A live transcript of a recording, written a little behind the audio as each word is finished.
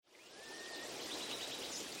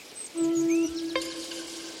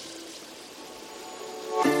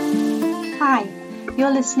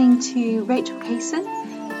You're listening to Rachel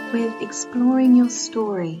Kaysen with Exploring Your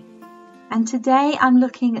Story. And today I'm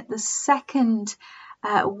looking at the second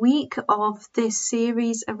week of this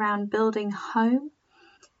series around building home.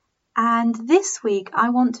 And this week I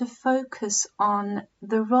want to focus on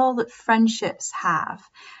the role that friendships have.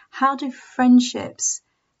 How do friendships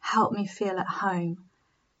help me feel at home?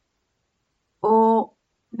 Or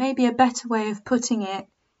maybe a better way of putting it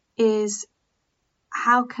is,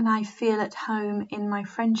 how can I feel at home in my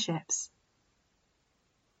friendships?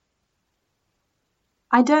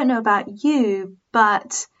 I don't know about you,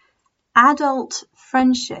 but adult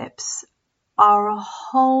friendships are a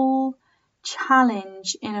whole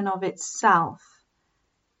challenge in and of itself,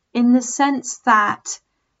 in the sense that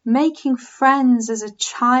making friends as a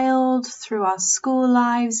child through our school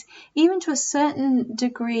lives, even to a certain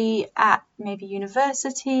degree at maybe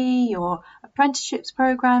university or apprenticeships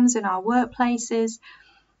programs in our workplaces,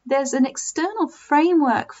 there's an external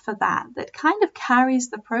framework for that kind of carries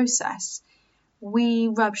the process. We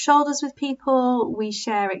rub shoulders with people, we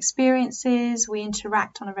share experiences, we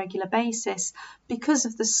interact on a regular basis because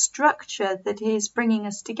of the structure that is bringing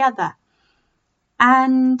us together.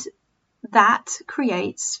 And that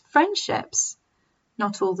creates friendships.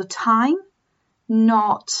 Not all the time,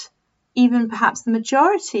 not even perhaps the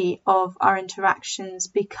majority of our interactions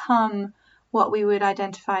become what we would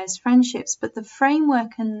identify as friendships, but the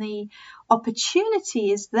framework and the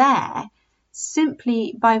opportunity is there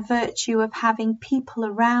simply by virtue of having people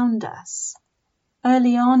around us.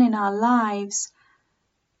 Early on in our lives,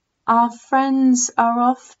 our friends are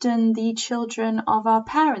often the children of our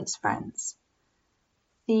parents' friends.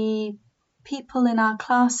 The people in our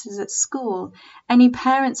classes at school. Any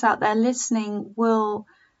parents out there listening will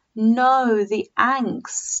know the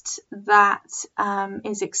angst that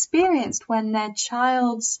is experienced when their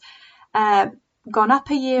child's gone up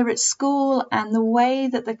a year at school and the way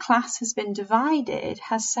that the class has been divided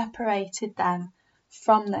has separated them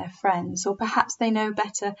from their friends. Or perhaps they know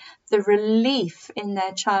better the relief in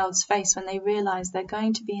their child's face when they realise they're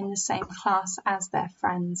going to be in the same class as their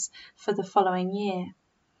friends for the following year.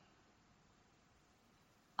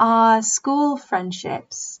 Our school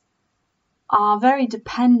friendships are very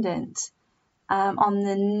dependent on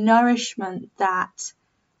the nourishment that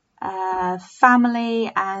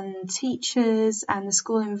family and teachers and the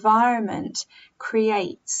school environment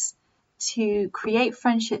creates to create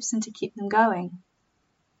friendships and to keep them going.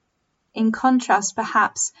 In contrast,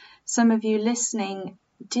 perhaps some of you listening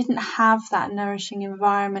didn't have that nourishing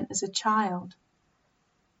environment as a child.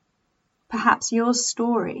 Perhaps your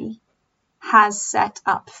story has set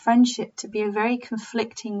up friendship to be a very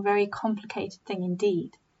conflicting, very complicated thing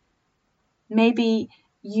indeed. Maybe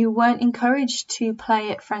you weren't encouraged to play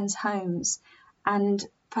at friends' homes, and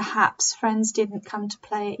perhaps friends didn't come to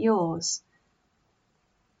play at yours.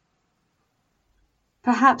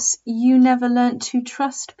 Perhaps you never learnt to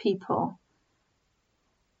trust people,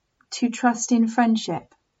 to trust in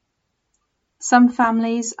friendship. Some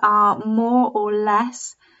families are more or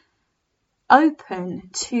less open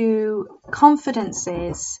to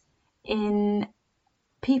confidences in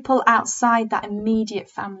people outside that immediate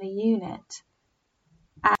family unit.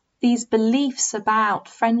 And these beliefs about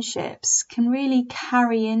friendships can really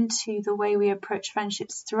carry into the way we approach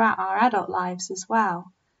friendships throughout our adult lives as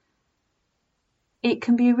well. It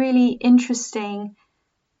can be a really interesting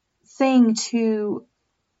thing to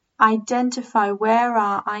identify where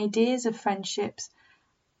our ideas of friendships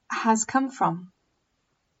has come from.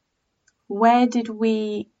 Where did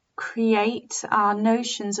we create our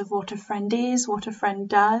notions of what a friend is, what a friend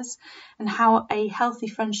does, and how a healthy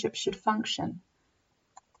friendship should function?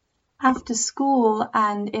 After school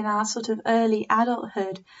and in our sort of early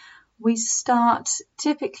adulthood, we start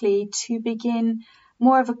typically to begin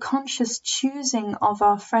more of a conscious choosing of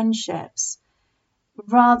our friendships.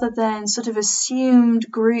 Rather than sort of assumed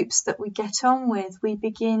groups that we get on with, we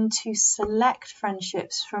begin to select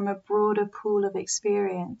friendships from a broader pool of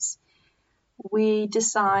experience. We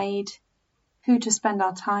decide who to spend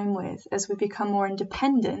our time with as we become more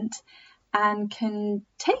independent and can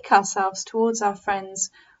take ourselves towards our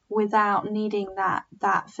friends without needing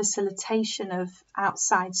that facilitation of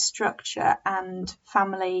outside structure and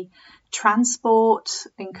family transport,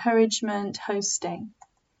 encouragement, hosting.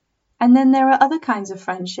 And then there are other kinds of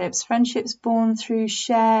friendships born through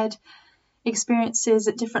shared experiences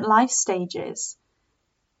at different life stages.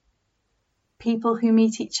 People who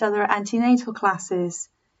meet each other at antenatal classes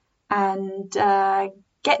and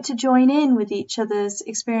get to join in with each other's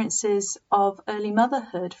experiences of early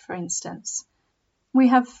motherhood, for instance. We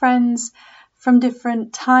have friends from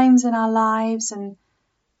different times in our lives and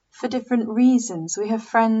for different reasons. We have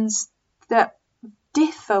friends that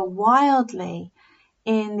differ wildly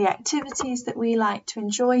in the activities that we like to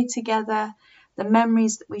enjoy together, the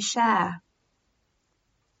memories that we share.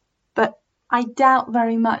 But I doubt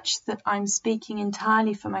very much that I'm speaking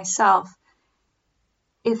entirely for myself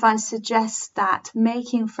if I suggest that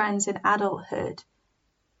making friends in adulthood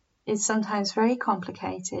is sometimes very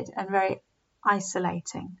complicated and very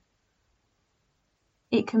isolating.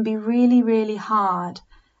 It can be really, really hard,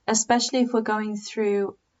 especially if we're going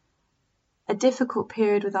through a difficult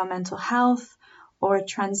period with our mental health or a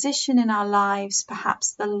transition in our lives,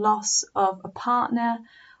 perhaps the loss of a partner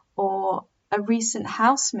or a recent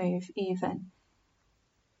house move even.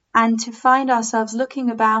 And to find ourselves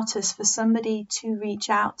looking about us for somebody to reach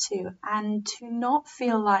out to and to not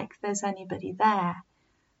feel like there's anybody there.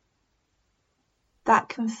 That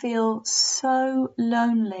can feel so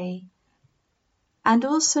lonely and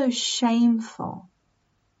also shameful.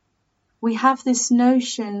 We have this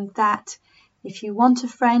notion that if you want a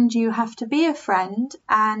friend, you have to be a friend,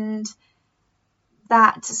 and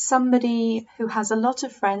that somebody who has a lot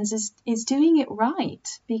of friends is doing it right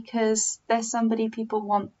because they're somebody people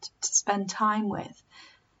want to spend time with.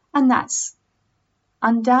 And that's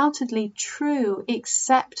undoubtedly true,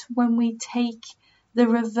 except when we take the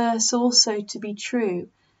reverse also to be true,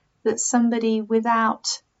 that somebody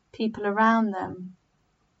without people around them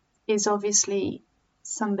is obviously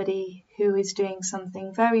somebody who is doing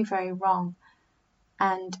something very, very wrong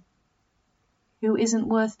and who isn't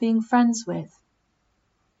worth being friends with.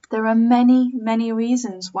 There are many, many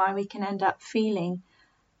reasons why we can end up feeling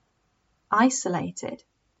isolated.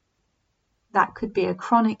 That could be a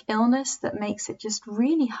chronic illness that makes it just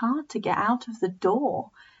really hard to get out of the door.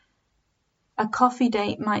 A coffee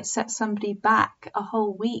date might set somebody back a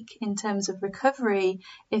whole week in terms of recovery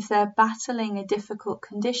if they're battling a difficult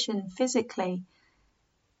condition physically.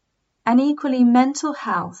 And equally, mental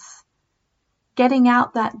health. Getting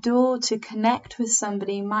out that door to connect with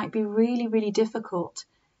somebody might be really, really difficult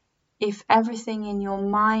if everything in your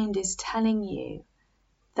mind is telling you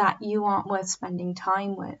that you aren't worth spending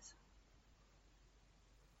time with.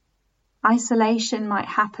 Isolation might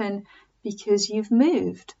happen because you've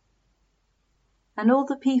moved, and all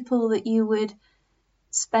the people that you would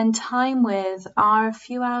spend time with are a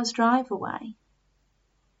few hours drive away.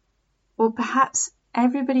 Or perhaps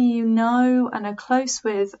everybody you know and are close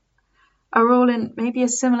with are all in maybe a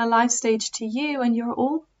similar life stage to you, and you're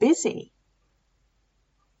all busy.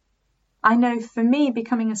 I know for me,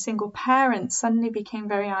 becoming a single parent suddenly became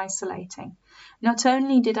very isolating. Not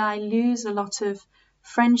only did I lose a lot of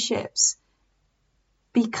friendships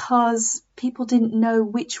because people didn't know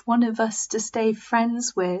which one of us to stay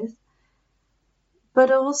friends with,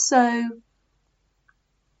 but also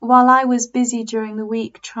while I was busy during the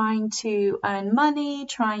week trying to earn money,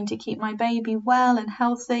 trying to keep my baby well and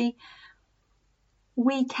healthy,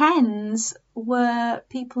 weekends were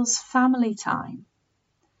people's family time.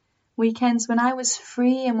 Weekends when I was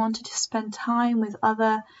free and wanted to spend time with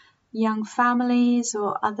other young families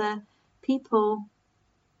or other people,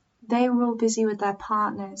 they were all busy with their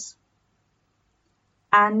partners.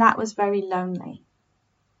 And that was very lonely.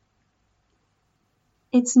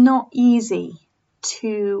 It's not easy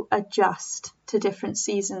to adjust to different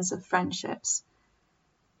seasons of friendships.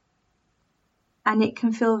 And it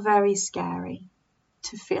can feel very scary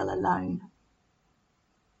to feel alone.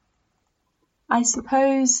 I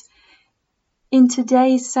suppose in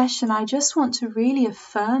today's session, I just want to really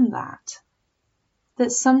affirm that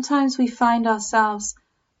sometimes we find ourselves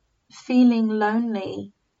feeling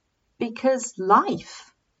lonely because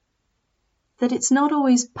life, that it's not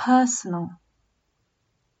always personal.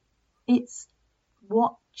 It's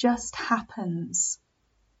what just happens.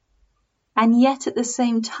 And yet at the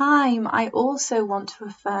same time, I also want to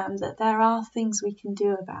affirm that there are things we can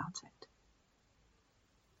do about it.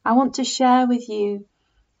 I want to share with you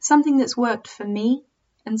something that's worked for me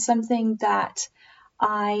and something that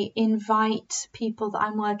I invite people that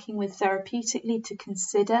I'm working with therapeutically to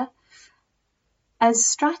consider as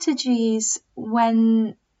strategies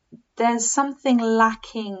when there's something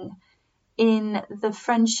lacking in the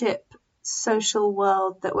friendship social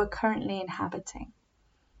world that we're currently inhabiting.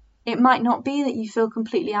 It might not be that you feel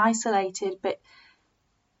completely isolated, but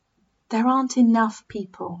there aren't enough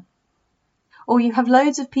people. Or you have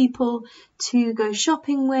loads of people to go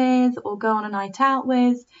shopping with or go on a night out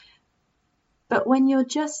with, but when you're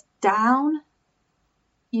just down,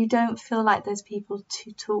 you don't feel like there's people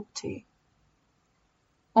to talk to.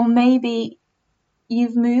 Or maybe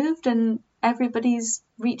you've moved and everybody's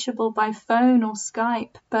reachable by phone or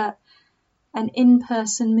Skype, but an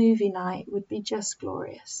in-person movie night would be just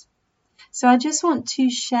glorious. So I just want to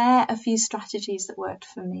share a few strategies that worked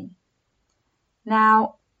for me.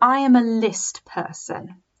 Now, I am a list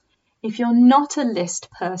person. If you're not a list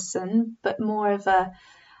person, but more of a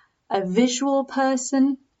visual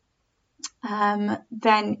person,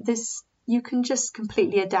 then you can just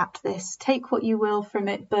completely adapt this. Take what you will from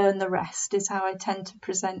it, burn the rest, is how I tend to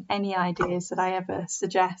present any ideas that I ever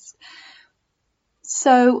suggest.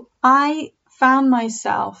 So I found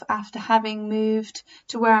myself, after having moved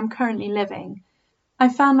to where I'm currently living, I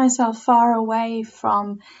found myself far away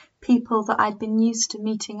from people that I'd been used to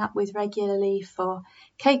meeting up with regularly for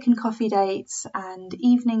cake and coffee dates and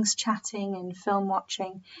evenings chatting and film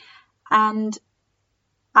watching. And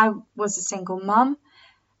I was a single mum,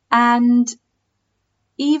 and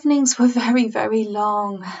evenings were very, very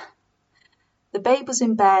long. The babe was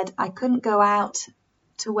in bed, I couldn't go out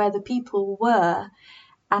to where the people were,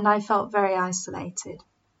 and I felt very isolated.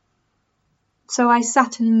 So I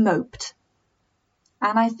sat and moped.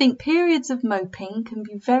 And I think periods of moping can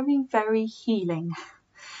be very, very healing.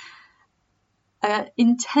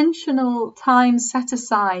 Intentional time set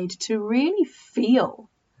aside to really feel,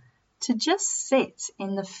 to just sit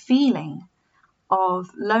in the feeling of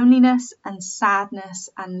loneliness and sadness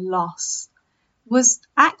and loss was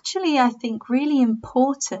actually, I think, really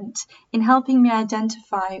important in helping me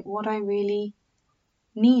identify what I really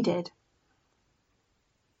needed.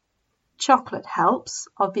 Chocolate helps,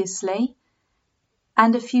 obviously,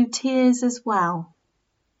 and a few tears as well.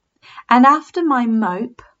 And after my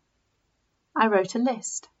mope, I wrote a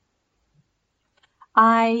list.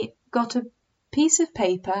 I got a piece of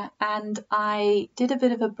paper and I did a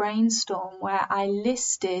bit of a brainstorm where I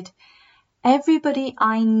listed everybody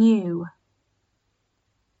I knew.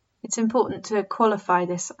 It's important to qualify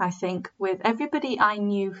this, I think, with everybody I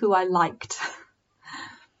knew who I liked.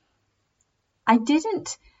 I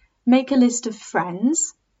didn't make a list of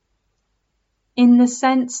friends in the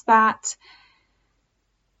sense that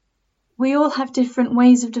we all have different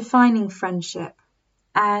ways of defining friendship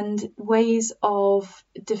and ways of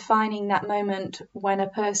defining that moment when a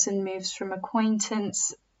person moves from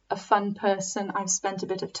acquaintance, a fun person I've spent a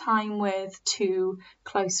bit of time with, to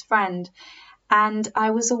close friend. And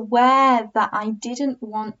I was aware that I didn't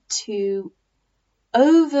want to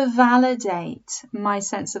over-validate my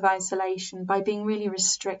sense of isolation by being really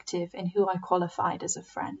restrictive in who I qualified as a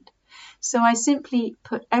friend. So I simply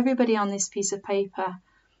put everybody on this piece of paper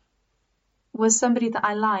was somebody that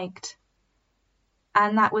I liked.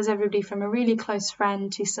 And that was everybody from a really close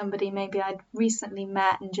friend to somebody maybe I'd recently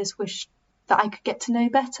met and just wished that I could get to know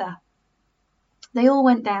better. They all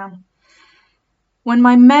went down. When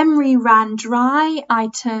my memory ran dry, I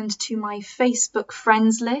turned to my Facebook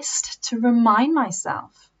friends list to remind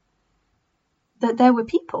myself that there were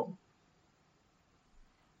people.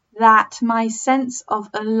 That my sense of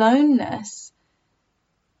aloneness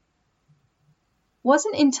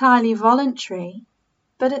wasn't entirely voluntary,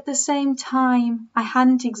 but at the same time, I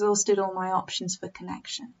hadn't exhausted all my options for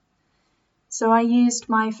connection. So I used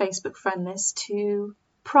my Facebook friend list to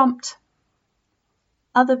prompt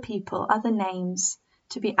other people, other names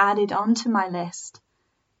to be added onto my list,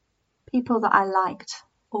 people that I liked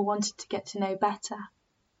or wanted to get to know better.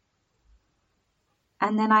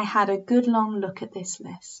 And then I had a good long look at this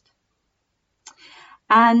list.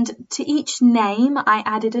 And to each name, I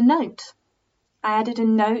added a note. I added a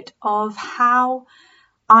note of how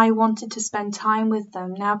I wanted to spend time with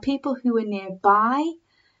them. Now, people who were nearby,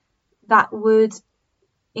 that would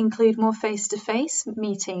include more face-to-face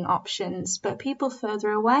meeting options, but people further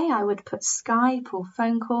away, I would put Skype or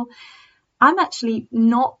phone call. I'm actually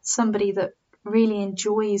not somebody that really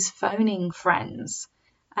enjoys phoning friends.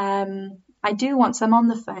 I do once I'm on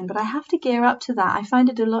the phone, but I have to gear up to that. I find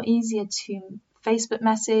it a lot easier to Facebook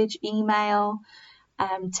message, email,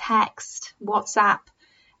 text, WhatsApp.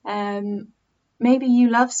 Maybe you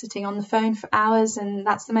love sitting on the phone for hours and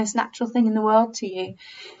that's the most natural thing in the world to you.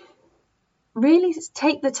 Really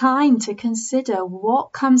take the time to consider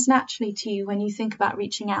what comes naturally to you when you think about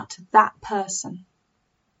reaching out to that person.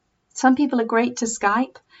 Some people are great to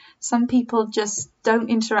Skype. Some people just don't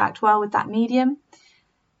interact well with that medium.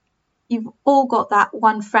 You've all got that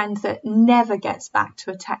one friend that never gets back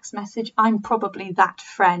to a text message. I'm probably that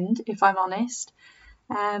friend, if I'm honest.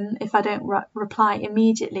 If I don't reply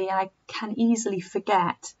immediately, I can easily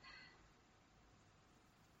forget.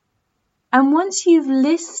 And once you've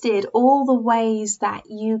listed all the ways that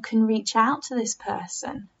you can reach out to this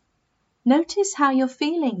person, notice how you're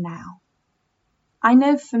feeling now. I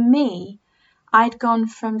know for me, I'd gone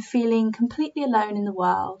from feeling completely alone in the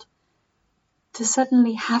world to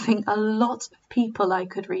suddenly having a lot of people I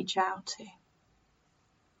could reach out to.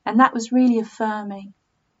 And that was really affirming.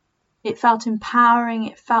 It felt empowering.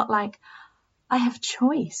 It felt like I have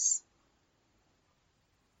choice.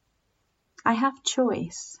 I have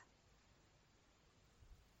choice.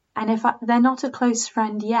 And if they're not a close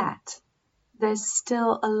friend yet, there's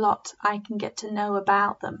still a lot I can get to know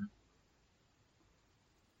about them.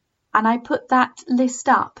 And I put that list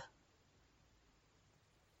up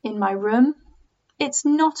in my room. It's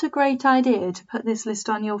not a great idea to put this list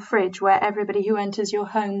on your fridge where everybody who enters your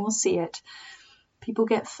home will see it. People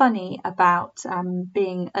get funny about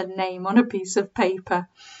being a name on a piece of paper.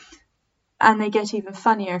 And they get even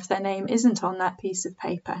funnier if their name isn't on that piece of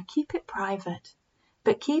paper. Keep it private,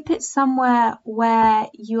 but keep it somewhere where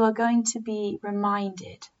you are going to be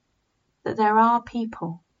reminded that there are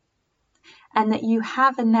people and that you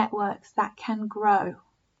have a network that can grow.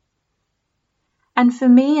 And for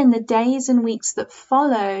me, in the days and weeks that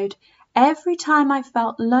followed, every time I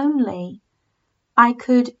felt lonely, I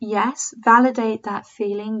could, yes, validate that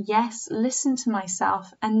feeling, yes, listen to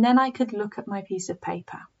myself, and then I could look at my piece of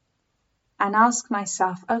paper and ask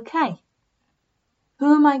myself, okay,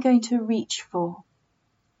 who am I going to reach for?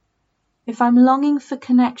 If I'm longing for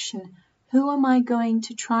connection, who am I going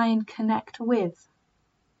to try and connect with?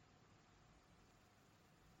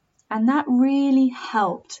 And that really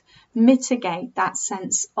helped mitigate that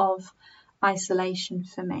sense of isolation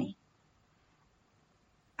for me,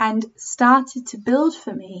 and started to build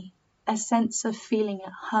for me a sense of feeling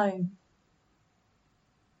at home.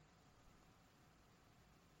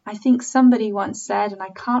 I think somebody once said, and I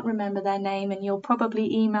can't remember their name, and you'll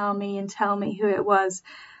probably email me and tell me who it was,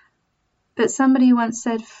 but somebody once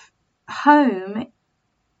said, home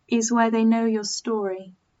is where they know your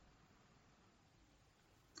story.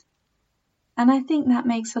 And I think that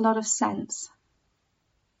makes a lot of sense.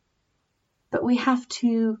 But we have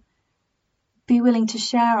to be willing to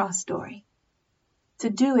share our story, to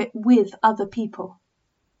do it with other people,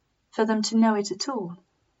 for them to know it at all.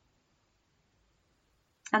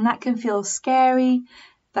 And that can feel scary,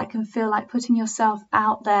 that can feel like putting yourself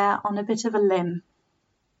out there on a bit of a limb.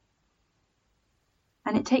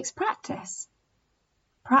 And it takes practice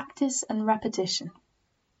and repetition.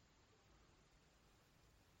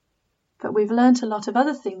 But we've learned a lot of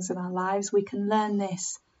other things in our lives. We can learn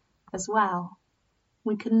this as well.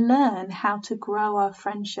 We can learn how to grow our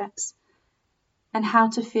friendships and how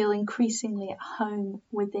to feel increasingly at home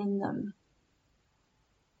within them.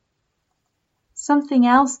 Something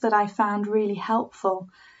else that I found really helpful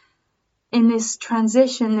in this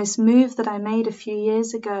transition, this move that I made a few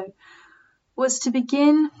years ago, was to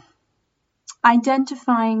begin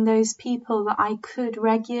identifying those people that I could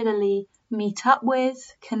regularly meet up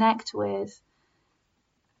with, connect with,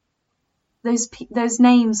 those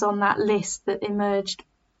names on that list that emerged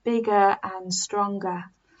bigger and stronger,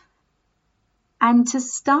 and to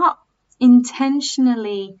start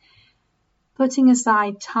intentionally putting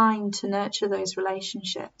aside time to nurture those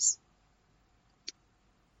relationships.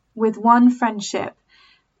 With one friendship,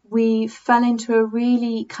 we fell into a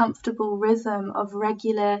really comfortable rhythm of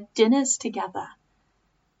regular dinners together.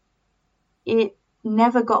 It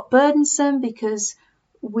never got burdensome because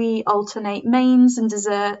we alternate mains and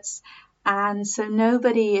desserts, and so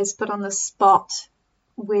nobody is put on the spot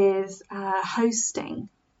with hosting.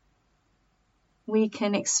 We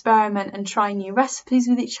can experiment and try new recipes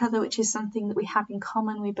with each other, which is something that we have in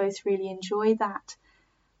common. We both really enjoy that.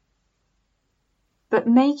 But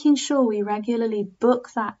making sure we regularly book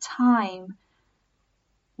that time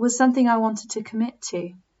was something I wanted to commit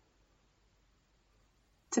to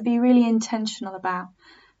be really intentional about,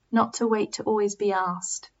 not to wait to always be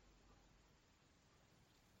asked.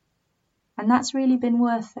 And that's really been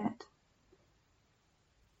worth it.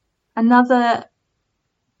 Another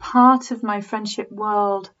part of my friendship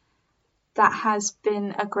world that has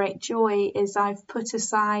been a great joy is I've put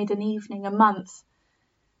aside an evening a month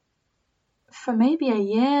for maybe a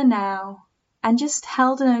year now and just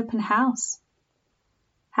held an open house.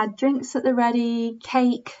 Had drinks at the ready,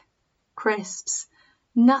 cake, crisps,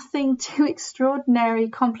 nothing too extraordinary,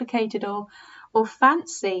 complicated or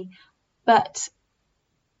fancy, but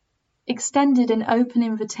extended an open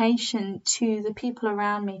invitation to the people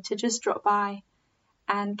around me to just drop by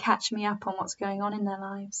and catch me up on what's going on in their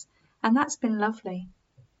lives. And that's been lovely.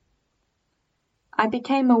 I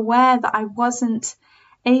became aware that I wasn't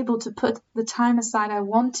able to put the time aside I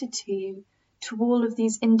wanted to all of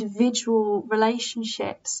these individual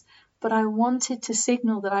relationships, but I wanted to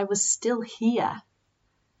signal that I was still here.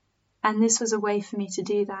 And this was a way for me to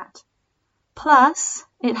do that. Plus,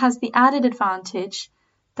 it has the added advantage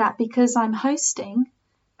that because I'm hosting,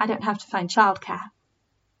 I don't have to find childcare.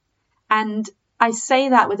 And I say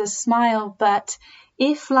that with a smile, but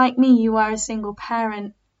if, like me, you are a single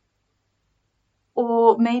parent,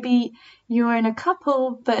 or maybe you're in a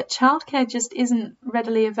couple, but childcare just isn't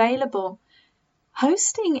readily available,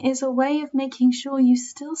 Hosting is a way of making sure you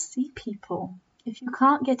still see people. If you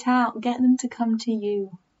can't get out, get them to come to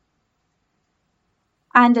you.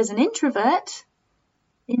 And as an introvert,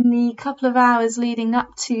 in the couple of hours leading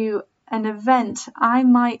up to an event, I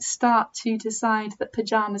might start to decide that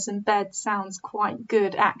pajamas and bed sounds quite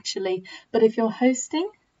good actually. But if you're hosting,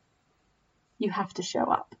 you have to show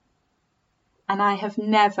up. And I have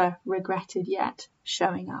never regretted yet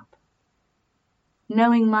showing up.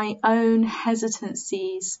 Knowing my own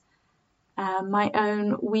hesitancies, my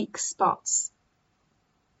own weak spots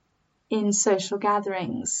in social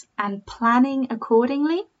gatherings and planning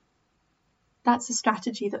accordingly, that's a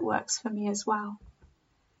strategy that works for me as well.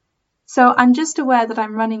 So I'm just aware that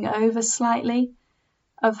I'm running over slightly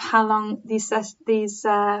of how long these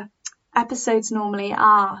episodes normally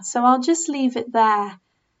are. So I'll just leave it there.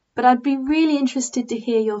 But I'd be really interested to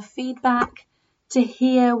hear your feedback, to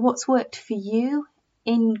hear what's worked for you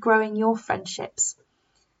in growing your friendships.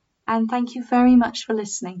 And thank you very much for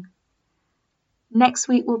listening. Next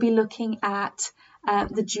week, we'll be looking at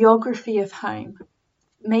the geography of home,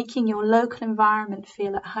 making your local environment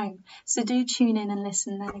feel at home. So do tune in and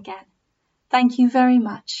listen then again. Thank you very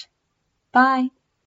much. Bye.